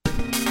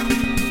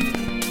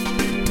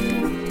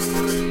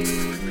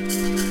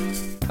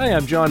Hi,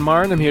 I'm John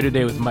Martin. I'm here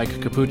today with Mike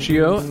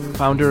Capuccio,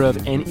 founder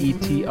of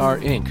N.E.T.R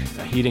Inc.,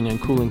 a heating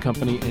and cooling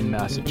company in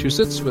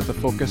Massachusetts with a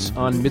focus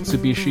on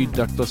Mitsubishi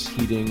ductless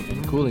heating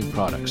and cooling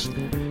products.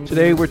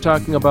 Today we're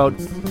talking about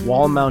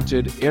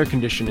wall-mounted air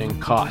conditioning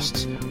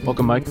costs.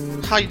 Welcome, Mike.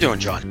 How you doing,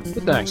 John?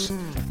 Good, thanks.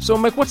 So,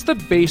 Mike, what's the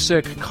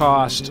basic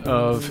cost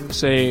of,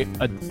 say,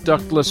 a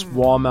ductless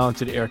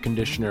wall-mounted air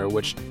conditioner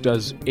which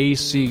does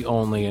AC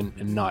only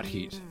and not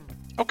heat?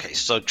 Okay,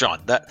 so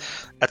John,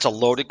 that's a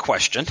loaded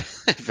question.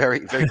 Very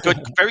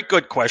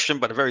good question,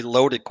 but a very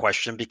loaded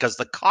question because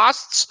the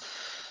costs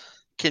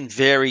can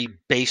vary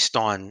based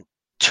on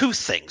two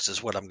things,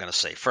 is what I'm going to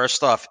say.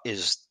 First off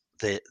is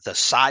the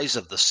size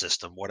of the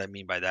system. What I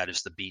mean by that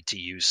is the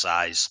BTU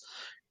size,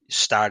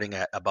 starting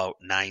at about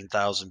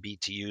 9,000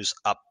 BTUs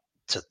up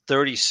to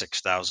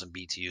 36,000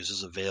 BTUs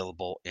is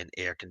available in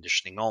air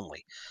conditioning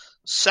only.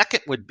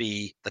 Second would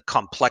be the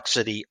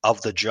complexity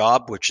of the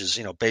job, which is,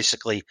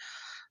 basically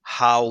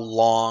how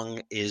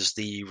long is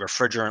the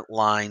refrigerant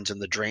lines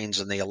and the drains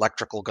and the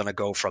electrical going to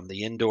go from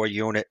the indoor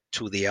unit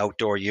to the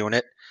outdoor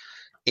unit?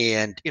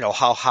 And,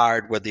 how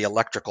hard would the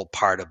electrical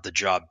part of the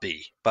job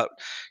be? But,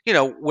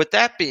 with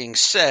that being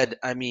said,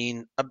 I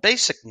mean, a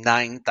basic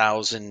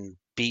 9,000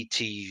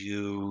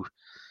 BTU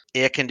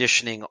air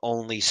conditioning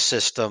only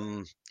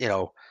system,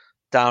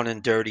 down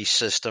and dirty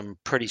system,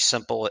 pretty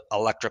simple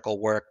electrical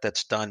work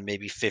that's done,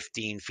 maybe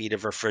 15 feet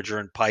of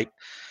refrigerant pipe,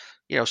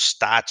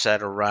 starts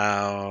at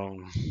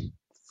around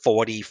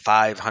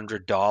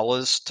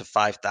 $4,500 to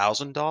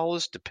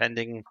 $5,000,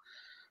 depending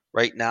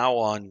right now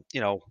on,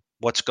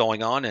 what's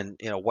going on and,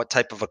 what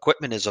type of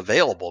equipment is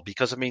available.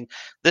 Because, I mean,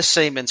 this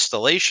same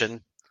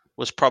installation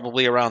was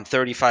probably around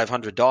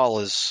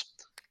 $3,500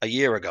 a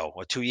year ago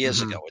or 2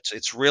 years ago.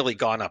 It's really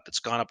gone up. It's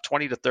gone up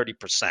 20 to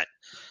 30%.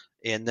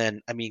 And then,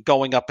 I mean,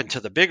 going up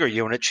into the bigger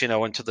units,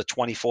 into the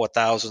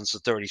 24,000s to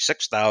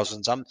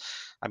 36,000s,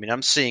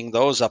 I'm seeing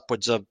those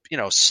upwards of,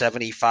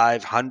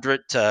 $7,500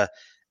 to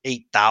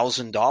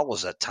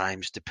 $8,000 at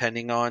times,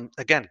 depending on,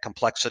 again,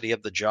 complexity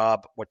of the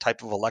job, what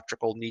type of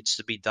electrical needs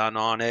to be done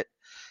on it.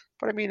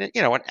 But I mean,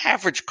 an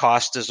average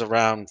cost is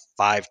around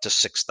 $5,000 to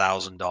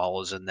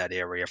 $6,000 in that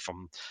area,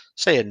 from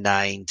say a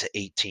 9 to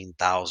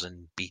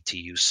 18,000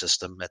 BTU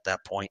system at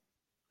that point.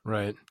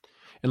 Right.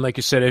 And like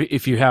you said,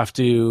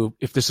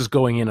 if this is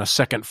going in a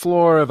second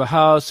floor of a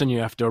house and you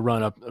have to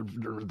run up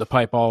the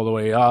pipe all the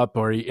way up,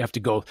 or you have to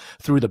go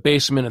through the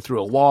basement and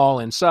through a wall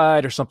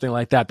inside or something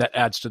like that, that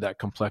adds to that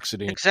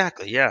complexity.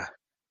 Exactly. Yeah.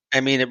 I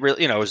mean, it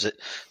really,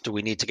 do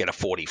we need to get a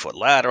 40-foot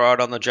ladder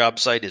out on the job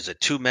site? Is it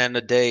 2 men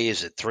a day?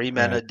 Is it 3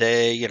 men a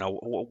day?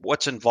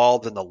 What's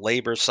involved in the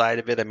labor side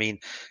of it? I mean,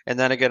 and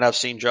then again, I've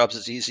seen jobs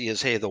as easy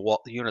as, hey, the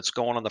unit's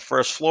going on the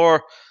first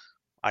floor.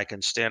 I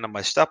can stand on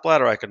my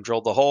stepladder. I can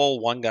drill the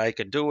hole. One guy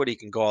can do it. He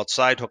can go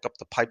outside, hook up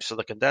the pipes of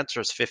the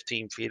condensers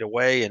 15 feet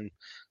away, and,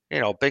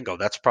 bingo,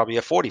 that's probably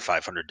a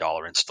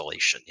 $4,500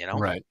 installation,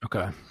 Right.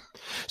 Okay.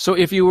 So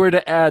if you were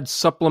to add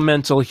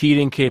supplemental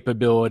heating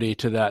capability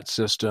to that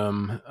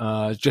system,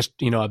 just,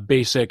 a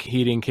basic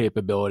heating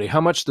capability,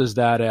 how much does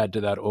that add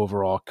to that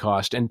overall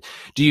cost? And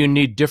do you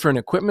need different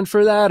equipment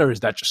for that, or is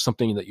that just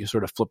something that you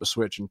sort of flip a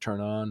switch and turn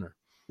on? Or?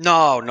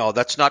 No,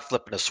 that's not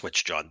flipping a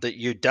switch, John.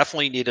 You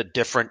definitely need a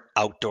different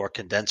outdoor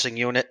condensing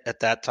unit at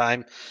that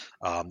time.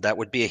 That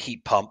would be a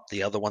heat pump.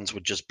 The other ones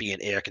would just be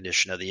an air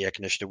conditioner. The air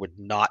conditioner would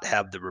not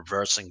have the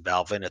reversing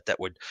valve in it that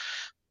would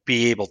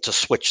be able to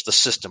switch the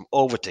system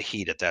over to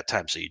heat at that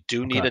time. So you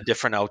do need a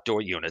different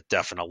outdoor unit,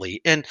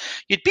 definitely. And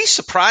you'd be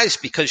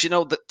surprised because,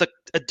 the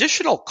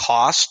additional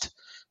cost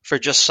for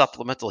just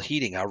supplemental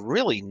heating are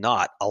really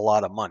not a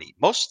lot of money.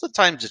 Most of the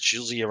times it's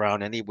usually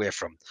around anywhere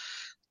from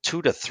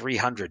 $200 to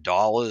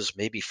 $300,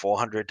 maybe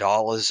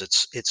 $400.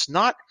 It's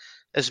not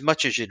as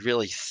much as you'd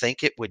really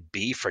think it would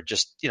be for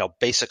just,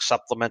 basic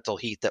supplemental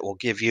heat that will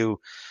give you,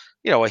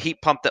 a heat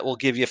pump that will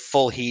give you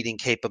full heating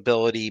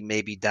capability,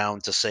 maybe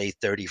down to say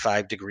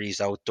 35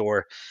 degrees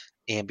outdoor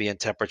ambient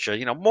temperature,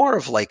 more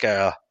of like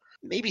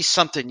maybe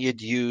something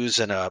you'd use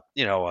in a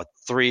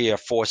 3 or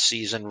 4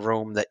 season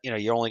room that,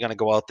 you're only going to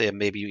go out there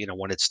maybe,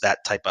 when it's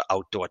that type of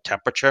outdoor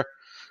temperature.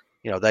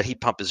 That heat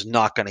pump is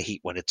not going to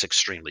heat when it's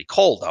extremely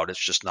cold out.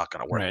 It's just not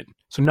going to work. Right.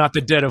 So not the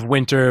dead of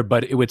winter,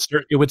 but it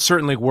would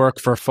certainly work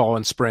for fall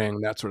and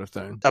spring, that sort of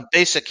thing. A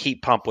basic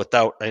heat pump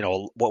without,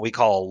 what we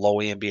call a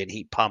low ambient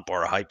heat pump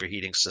or a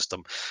hyperheating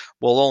system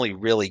will only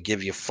really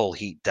give you full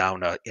heat down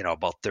to,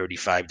 about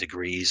 35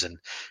 degrees. And,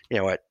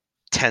 at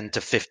 10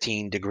 to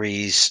 15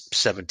 degrees,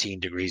 17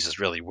 degrees is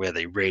really where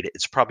they rate it.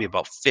 It's probably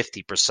about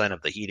 50%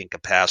 of the heating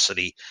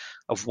capacity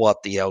of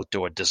what the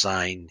outdoor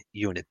design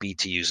unit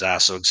BTUs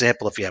are. So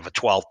example, if you have a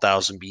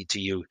 12,000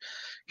 BTU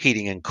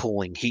heating and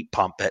cooling heat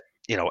pump at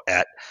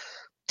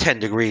 10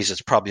 degrees,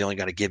 it's probably only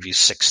going to give you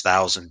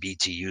 6,000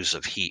 BTUs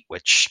of heat,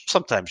 which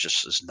sometimes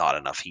just is not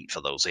enough heat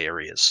for those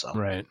areas. So.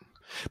 Right.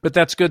 But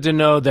that's good to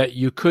know that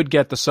you could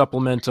get the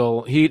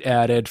supplemental heat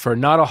added for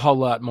not a whole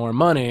lot more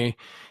money.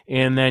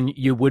 and then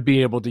you would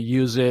be able to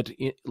use it,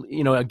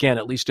 again,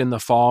 at least in the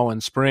fall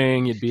and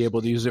spring, you'd be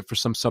able to use it for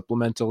some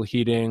supplemental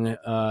heating,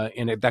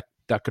 and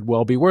that could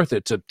well be worth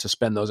it to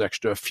spend those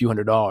extra few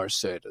 $100s,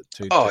 say,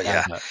 Oh to add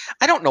yeah, that.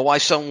 I don't know why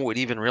someone would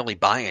even really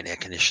buy an air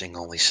conditioning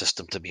only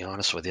system. To be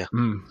honest with you,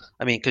 Mm,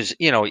 I mean, because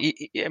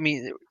I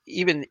mean,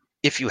 even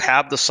if you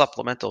have the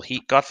supplemental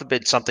heat, God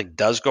forbid something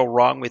does go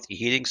wrong with your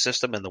heating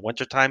system in the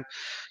wintertime,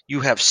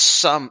 you have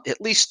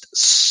at least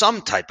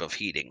some type of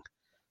heating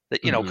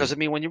that, because hmm I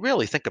mean, when you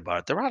really think about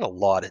it, there aren't a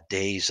lot of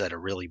days that are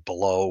really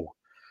below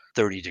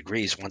 30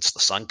 degrees once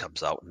the sun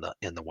comes out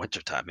in the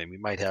wintertime. I mean, we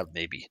might have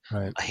maybe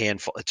right. a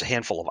handful. It's a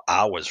handful of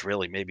hours,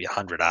 really, maybe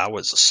 100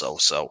 hours or so.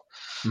 So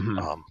hmm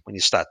when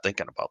you start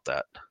thinking about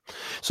that.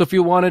 So if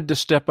you wanted to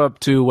step up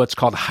to what's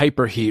called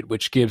hyperheat,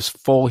 which gives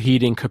full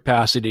heating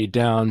capacity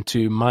down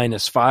to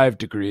 -5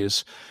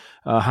 degrees,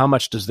 how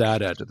much does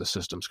that add to the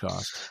system's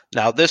cost?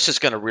 Now, this is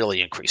going to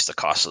really increase the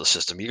cost of the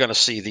system. You're going to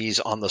see these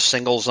on the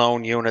single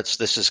zone units.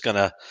 This is going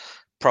to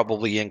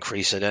probably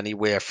increase it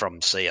anywhere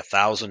from, say,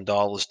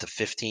 $1,000 to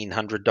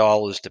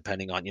 $1,500,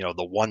 depending on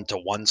the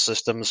one-to-one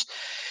systems.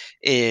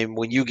 And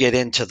when you get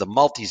into the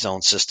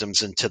multi-zone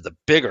systems, into the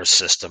bigger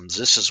systems,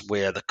 this is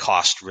where the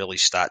costs really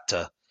start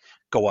to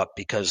go up,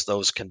 because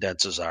those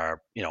condensers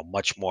are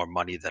much more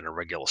money than a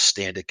regular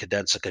standard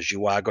condenser, because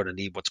you are going to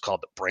need what's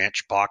called the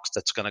branch box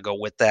that's going to go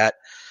with that.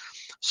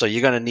 So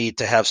you're going to need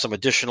to have some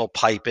additional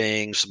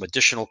piping, some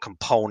additional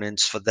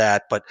components for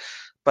that.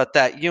 But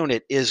that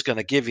unit is going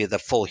to give you the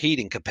full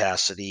heating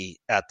capacity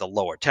at the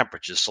lower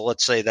temperatures. So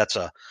let's say that's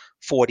a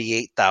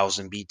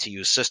 48,000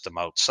 BTU system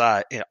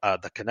outside,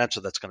 the condenser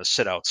that's going to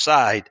sit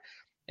outside.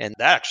 And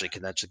that actually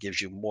condenser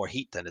gives you more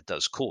heat than it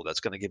does cool. That's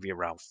going to give you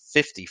around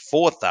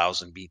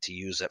 54,000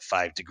 BTUs at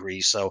 5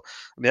 degrees. So,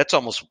 I mean, that's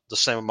almost the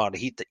same amount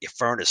of heat that your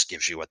furnace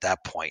gives you at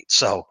that point.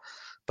 So,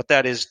 but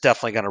that is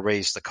definitely going to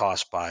raise the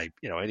cost by,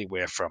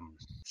 anywhere from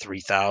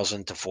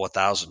 $3,000 to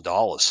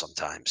 $4,000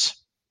 sometimes.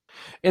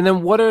 And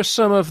then what are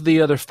some of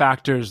the other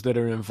factors that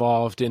are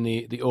involved in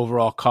the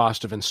overall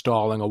cost of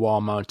installing a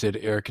wall-mounted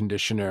air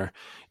conditioner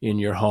in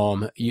your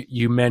home?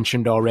 You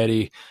mentioned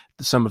already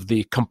some of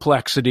the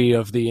complexity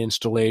of the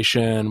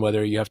installation,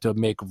 whether you have to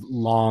make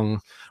long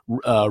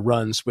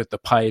runs with the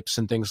pipes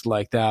and things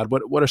like that.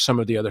 What are some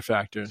of the other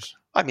factors?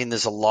 I mean,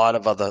 there's a lot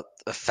of other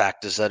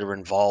factors that are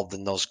involved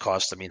in those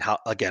costs. I mean,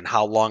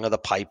 how long are the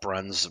pipe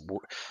runs?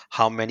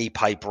 How many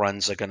pipe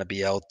runs are going to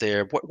be out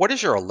there? What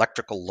does your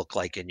electrical look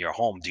like in your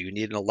home? Do you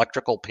need an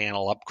electrical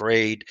panel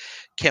upgrade?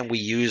 Can we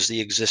use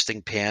the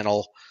existing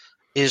panel?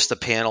 Is the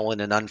panel in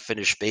an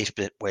unfinished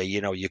basement where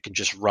you can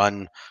just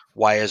run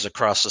wires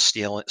across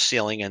the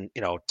ceiling and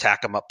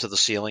tack them up to the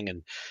ceiling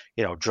and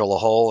drill a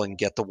hole and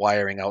get the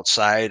wiring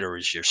outside? Or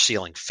is your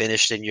ceiling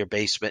finished in your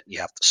basement and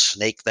you have to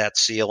snake that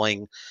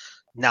ceiling?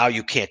 Now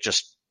you can't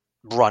just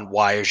run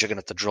wires. You're going to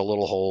have to drill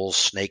little holes,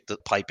 snake the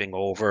piping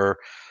over,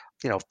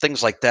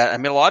 things like that. I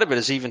mean, a lot of it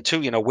is even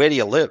too, where do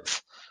you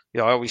live? I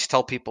always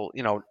tell people,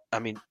 I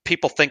mean,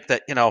 people think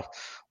that,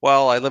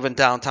 well, I live in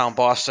downtown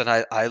Boston.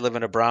 I live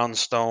in a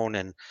brownstone,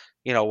 and,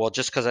 well,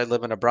 just because I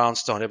live in a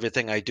brownstone,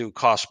 everything I do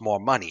costs more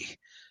money.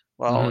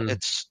 Well,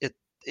 Mm-hmm.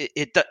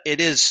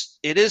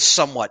 it is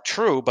somewhat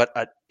true, but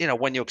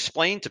when you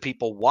explain to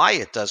people why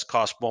it does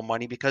cost more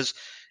money, because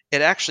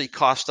it actually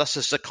costs us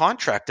as a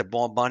contractor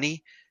more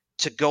money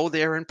to go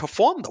there and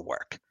perform the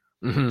work.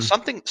 Mm-hmm.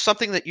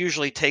 Something that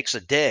usually takes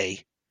a day,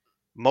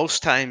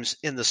 most times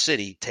in the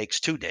city takes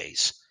 2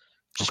 days.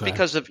 Just Okay.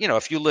 because of,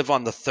 if you live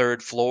on the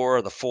third floor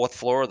or the fourth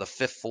floor or the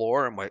fifth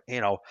floor, and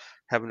we're,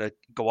 having to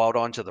go out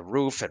onto the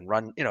roof and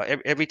run,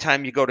 every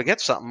time you go to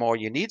get something or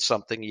you need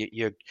something,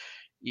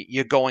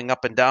 you're going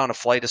up and down a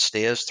flight of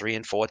stairs 3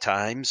 and 4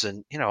 times,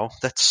 and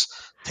that's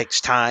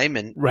takes time.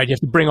 And Right. You have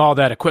to bring all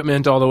that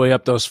equipment all the way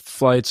up those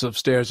flights of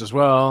stairs as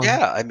well.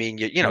 yeah, I mean,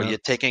 Yeah. you're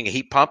taking a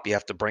heat pump, you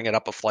have to bring it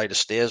up a flight of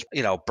stairs,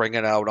 bring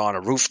it out on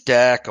a roof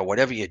deck or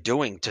whatever you're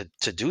doing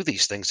to do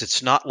these things.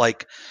 It's not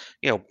like,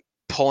 you know,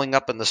 pulling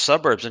up in the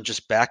suburbs and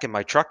just backing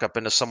my truck up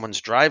into someone's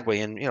driveway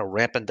and,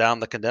 ramping down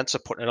the condenser,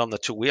 putting it on the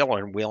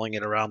two-wheeler and wheeling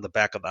it around the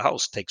back of the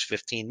house takes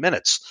 15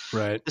 minutes.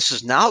 Right. This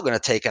is now going to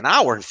take an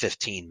hour and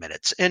 15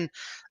 minutes. And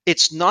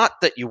it's not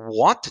that you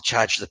want to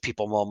charge the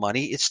people more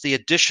money, it's the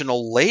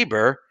additional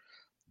labor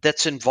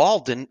that's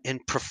involved in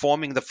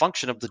performing the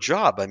function of the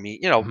job. I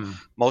mean, Mm-hmm.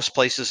 most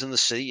places in the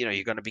city,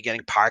 you're going to be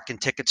getting parking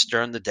tickets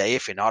during the day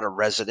if you're not a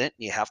resident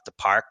and you have to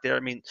park there. I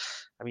mean,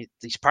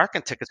 these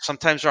parking tickets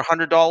sometimes are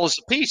 $100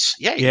 a piece.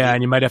 Yeah, you Yeah, need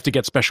and you might have to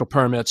get special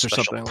permits or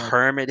special something like.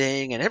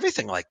 permitting and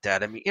everything like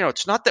that. I mean,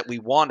 it's not that we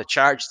want to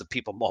charge the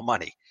people more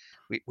money.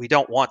 We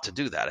don't want to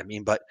do that. I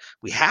mean, but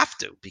we have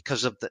to,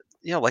 because of the,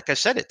 like I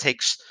said, it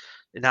takes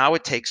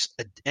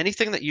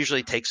anything that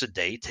usually takes a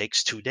day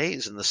takes 2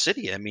 days in the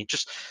city. I mean,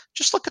 just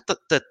look at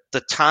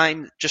the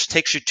time it just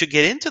takes you to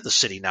get into the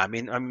city now. I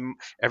mean,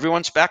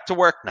 everyone's back to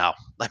work now.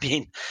 I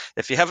mean, Right.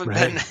 if you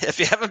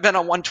haven't been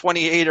on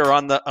 128 or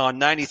on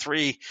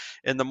 93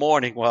 in the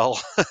morning, well,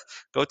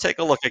 go take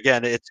a look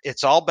again.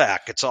 It's all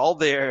back. It's all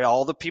there.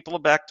 All the people are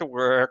back to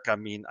work. I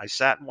mean, I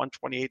sat in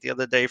 128 the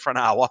other day for an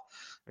hour.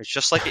 It's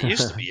just like it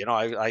used to be.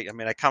 I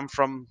mean, I come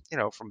from,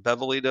 from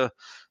Beverly to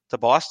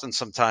Boston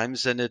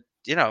sometimes, and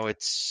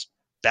it's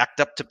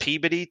backed up to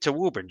Peabody to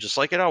Woburn, just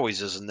like it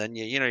always is. And then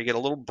you get a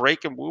little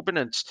break in Woburn,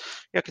 and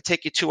it could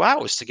take you 2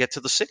 hours to get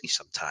to the city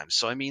sometimes.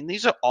 So I mean,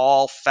 these are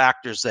all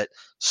factors that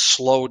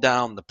slow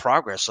down the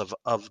progress of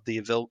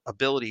the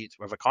ability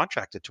of a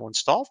contractor to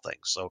install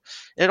things. So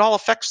it all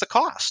affects the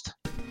cost.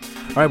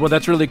 All right, well,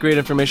 that's really great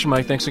information,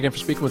 Mike. Thanks again for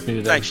speaking with me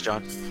today. Thanks,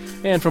 John.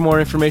 And for more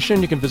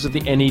information, you can visit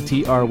the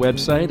N.E.T.R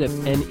website at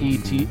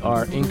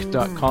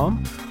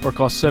netrainc.com or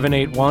call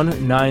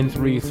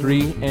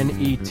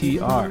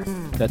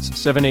 781-933-NETR. That's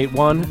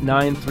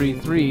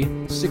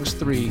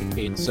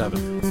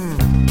 781-933-6387.